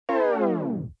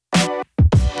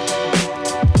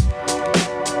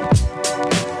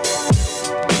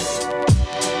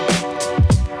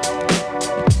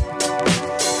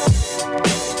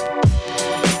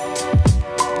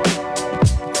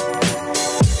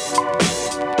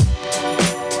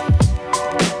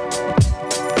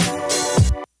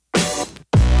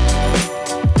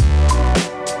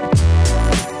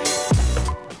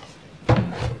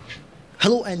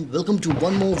Welcome to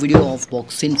one more video of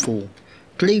Box Info.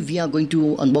 Today we are going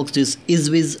to unbox this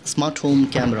EZVIZ smart home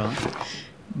camera.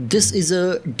 This is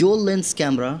a dual lens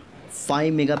camera,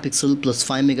 5 megapixel plus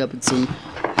 5 megapixel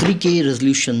 3K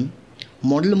resolution.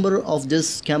 Model number of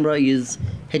this camera is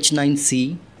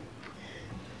H9c.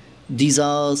 These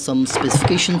are some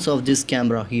specifications of this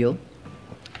camera here.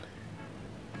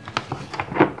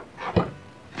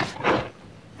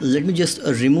 Let me just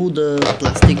remove the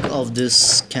plastic of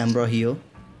this camera here.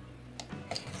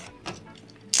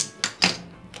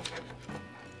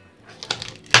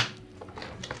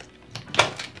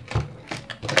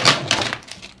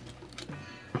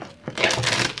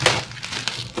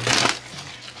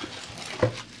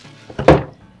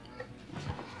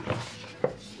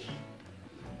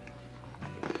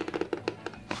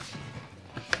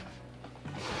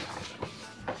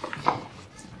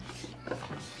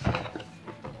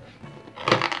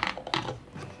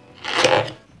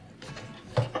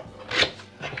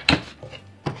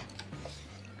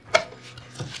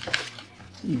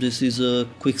 This is a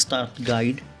quick start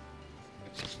guide,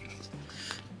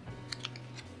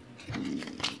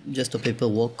 just a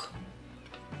paperwork.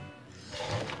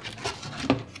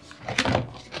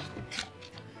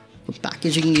 The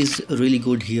packaging is really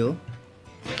good here.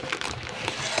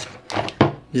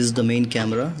 This is the main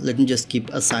camera. Let me just keep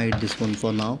aside this one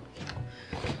for now.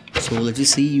 So let me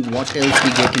see what else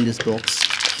we get in this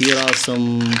box. Here are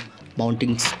some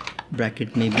mounting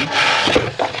bracket maybe.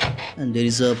 And there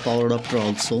is a power adapter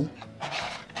also.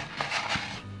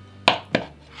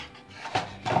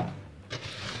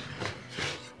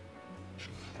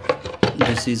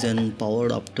 This is an power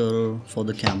adapter for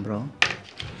the camera.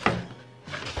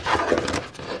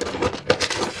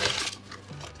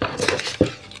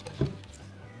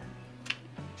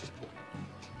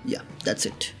 Yeah, that's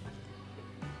it.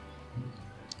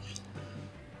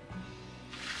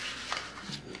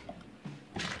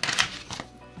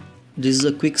 This is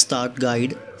a quick start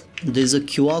guide. There is a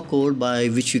QR code by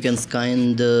which you can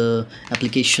scan the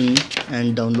application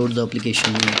and download the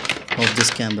application of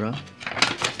this camera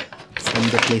from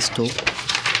the Play Store.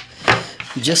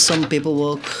 Just some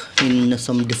paperwork in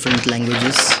some different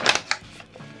languages.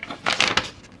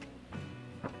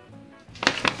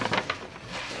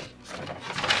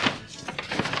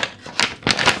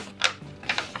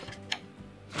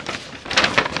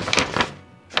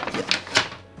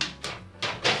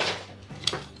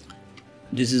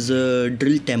 This is a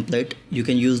drill template. You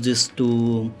can use this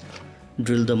to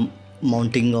drill the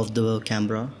mounting of the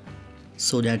camera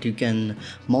so that you can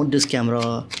mount this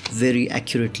camera very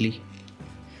accurately.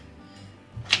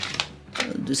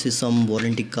 This is some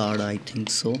warranty card, I think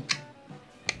so.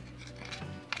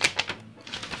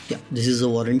 Yeah, this is a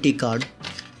warranty card.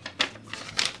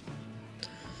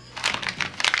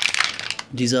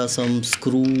 These are some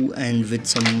screw and with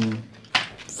some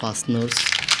fasteners.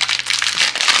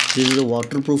 This is a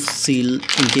waterproof seal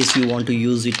in case you want to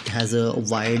use it. Has a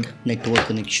wide network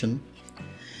connection.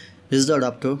 This is the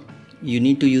adapter. You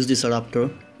need to use this adapter.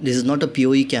 This is not a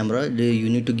PoE camera. You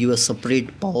need to give a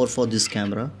separate power for this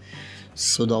camera.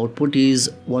 So the output is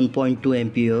 1.2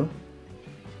 ampere.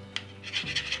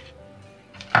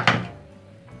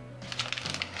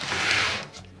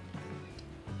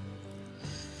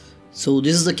 So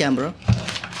this is the camera.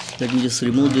 Let me just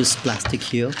remove this plastic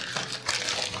here.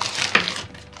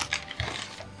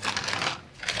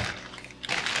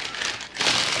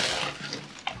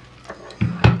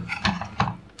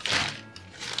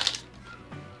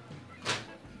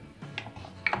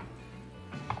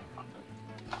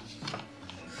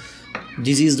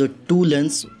 This is the two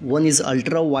lens. One is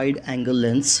ultra wide angle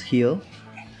lens here.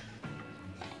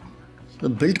 The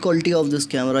build quality of this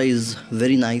camera is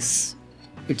very nice.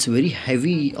 It's very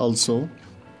heavy also.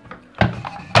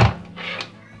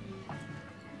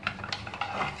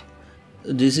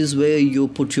 This is where you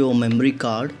put your memory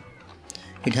card.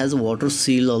 It has a water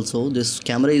seal also. This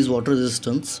camera is water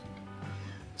resistant.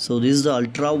 So this is the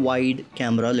ultra wide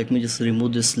camera. Let me just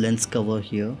remove this lens cover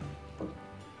here.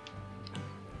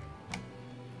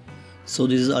 So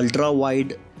this is ultra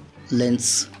wide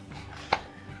lens.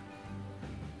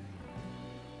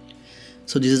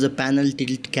 So this is a panel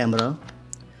tilt camera.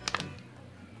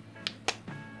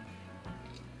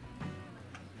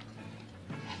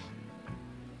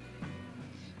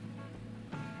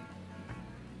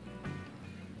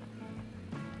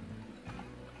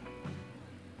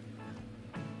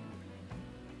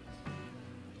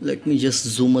 Let me just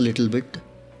zoom a little bit.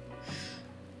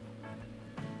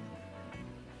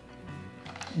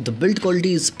 The build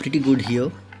quality is pretty good here.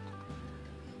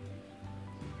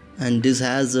 and this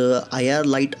has a IR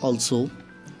light also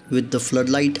with the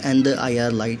floodlight and the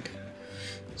IR light.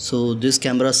 So this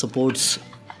camera supports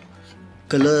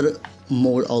color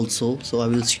mode also. So I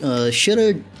will share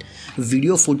a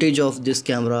video footage of this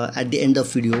camera at the end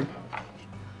of video.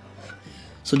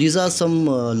 So these are some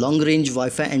long-range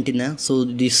Wi-Fi antenna. So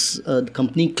this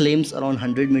company claims around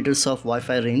 100 meters of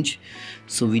Wi-Fi range.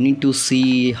 So we need to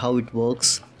see how it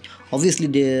works. Obviously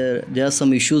there are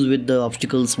some issues with the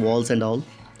obstacles, walls and all.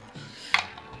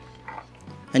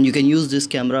 And you can use this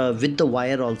camera with the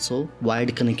wire also,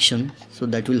 wired connection. So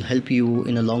that will help you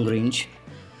in a long range.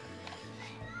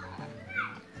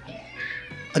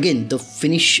 Again, the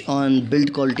finish on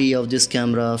build quality of this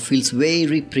camera feels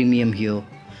very premium here.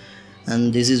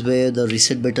 And this is where the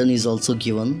reset button is also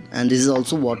given, and this is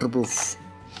also waterproof.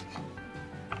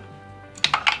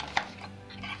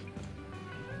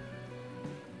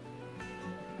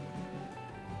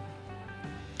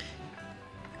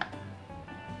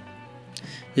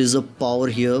 This is a power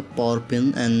here, power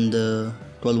pin, and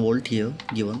 12 volt here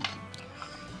given.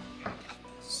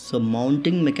 So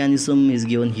mounting mechanism is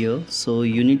given here, so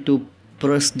you need to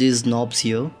press these knobs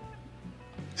here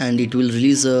and it will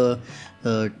release a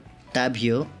tab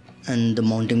here and the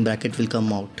mounting bracket will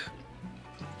come out.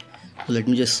 So let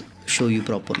me just show you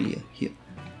properly here.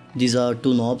 These are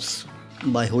two knobs.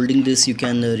 By holding this you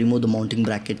can remove the mounting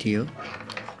bracket here.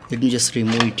 Let me just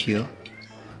remove it here.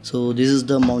 So this is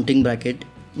the mounting bracket.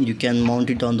 You can mount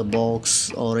it on the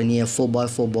box or any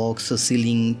 4x4 box, a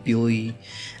ceiling, POE,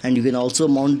 and you can also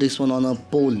mount this one on a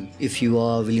pole if you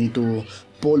are willing to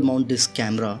pole mount this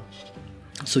camera.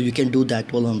 So you can do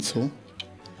that one also.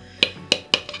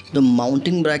 The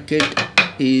mounting bracket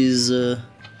is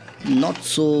not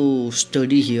so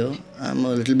sturdy here. I'm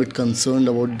a little bit concerned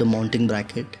about the mounting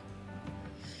bracket.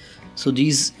 So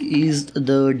this is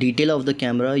the detail of the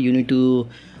camera. You need to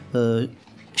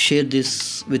share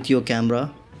this with your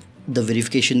camera, the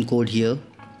verification code here.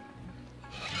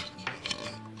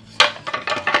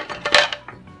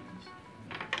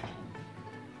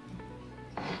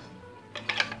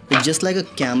 It's just like a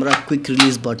camera quick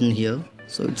release button here,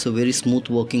 so it's a very smooth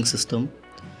working system.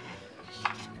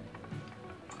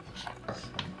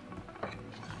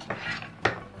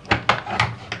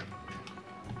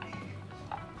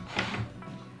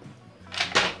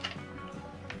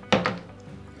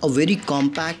 A very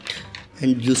compact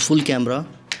and useful camera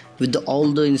with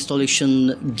all the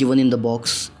installation given in the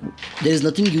box. There is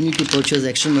nothing you need to purchase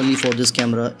externally for this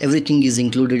camera. Everything is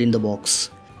included in the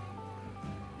box.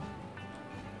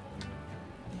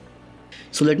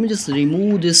 So let me just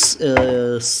remove this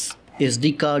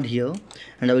SD card here,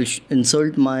 and I will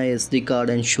insert my SD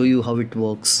card and show you how it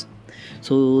works.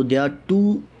 So there are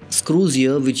two screws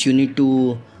here which you need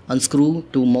to unscrew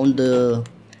to mount the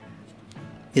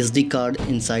SD card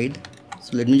inside.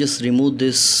 So let me just remove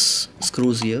this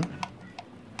screws here.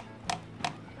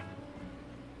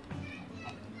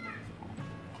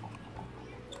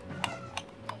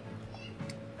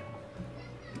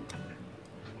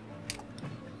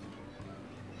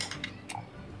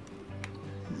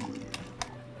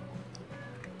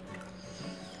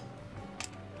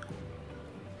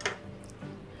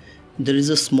 There is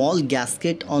a small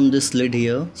gasket on this lid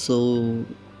here, so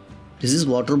this is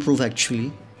waterproof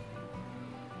actually.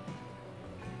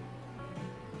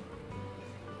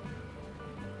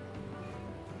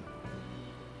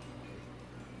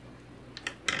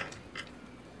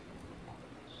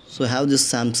 So I have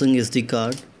this Samsung SD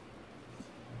card,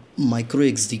 micro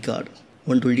SD card,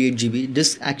 128 GB.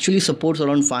 This actually supports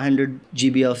around 500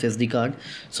 GB of SD card,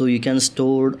 so you can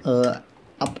store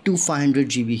up to 500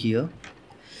 GB here.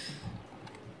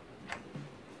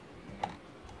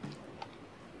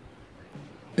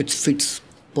 It fits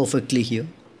perfectly here.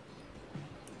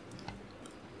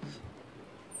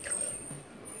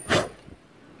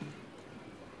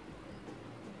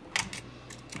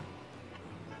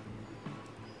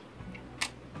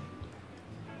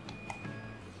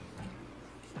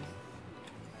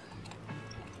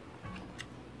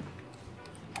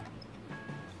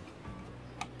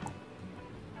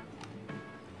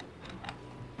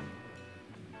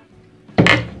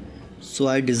 So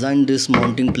I designed this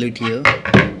mounting plate here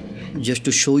just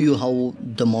to show you how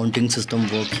the mounting system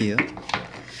work here.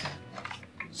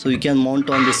 So you can mount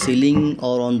on the ceiling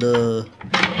or on the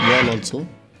wall also.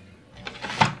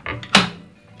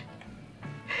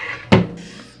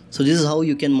 So this is how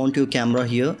you can mount your camera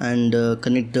here and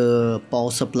connect the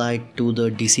power supply to the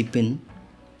DC pin.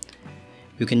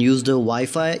 You can use the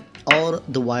Wi-Fi or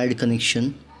the wired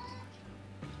connection.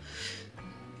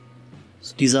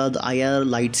 So these are the IR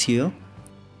lights here.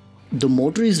 The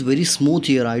motor is very smooth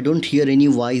here. I don't hear any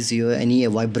voice here, any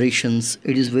vibrations.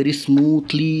 It is very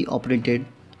smoothly operated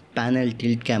panel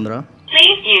tilt camera.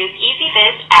 Please use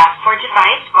EZVIZ app for for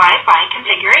device Wi-Fi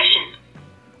configuration.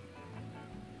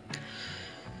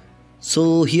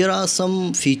 So here are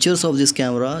some features of this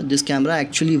camera. This camera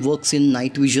actually works in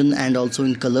night vision and also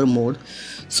in color mode.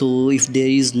 So if there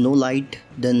is no light,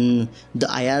 then the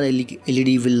IR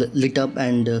LED will lit up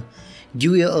and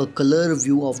give you a color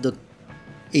view of the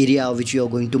area which you are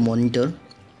going to monitor.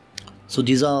 So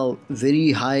these are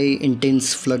very high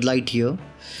intense floodlight here.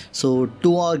 So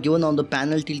 2 are given on the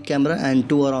panel tilt camera and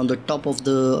 2 are on the top of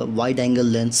the wide angle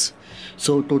lens.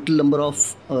 So total number of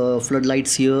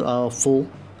floodlights here are 4.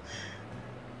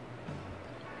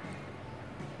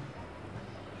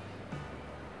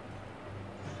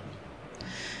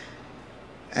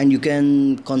 And you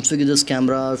can configure this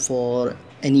camera for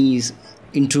any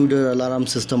intruder alarm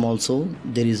system also.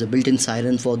 There is a built-in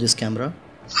siren for this camera.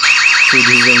 So this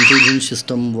is an intelligent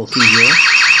system working here.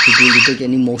 It will detect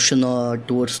any motion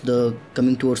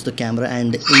coming towards the camera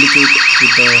and indicate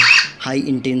with a high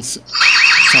intense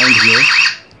sound here.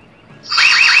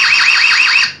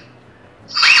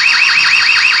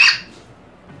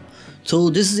 So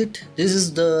this is it. This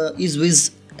is the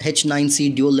EZVIZ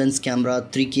H9c dual lens camera,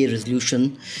 3K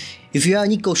resolution. If you have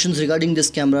any questions regarding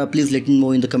this camera, please let me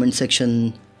know in the comment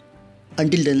section.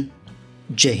 Until then,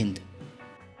 Jai Hind.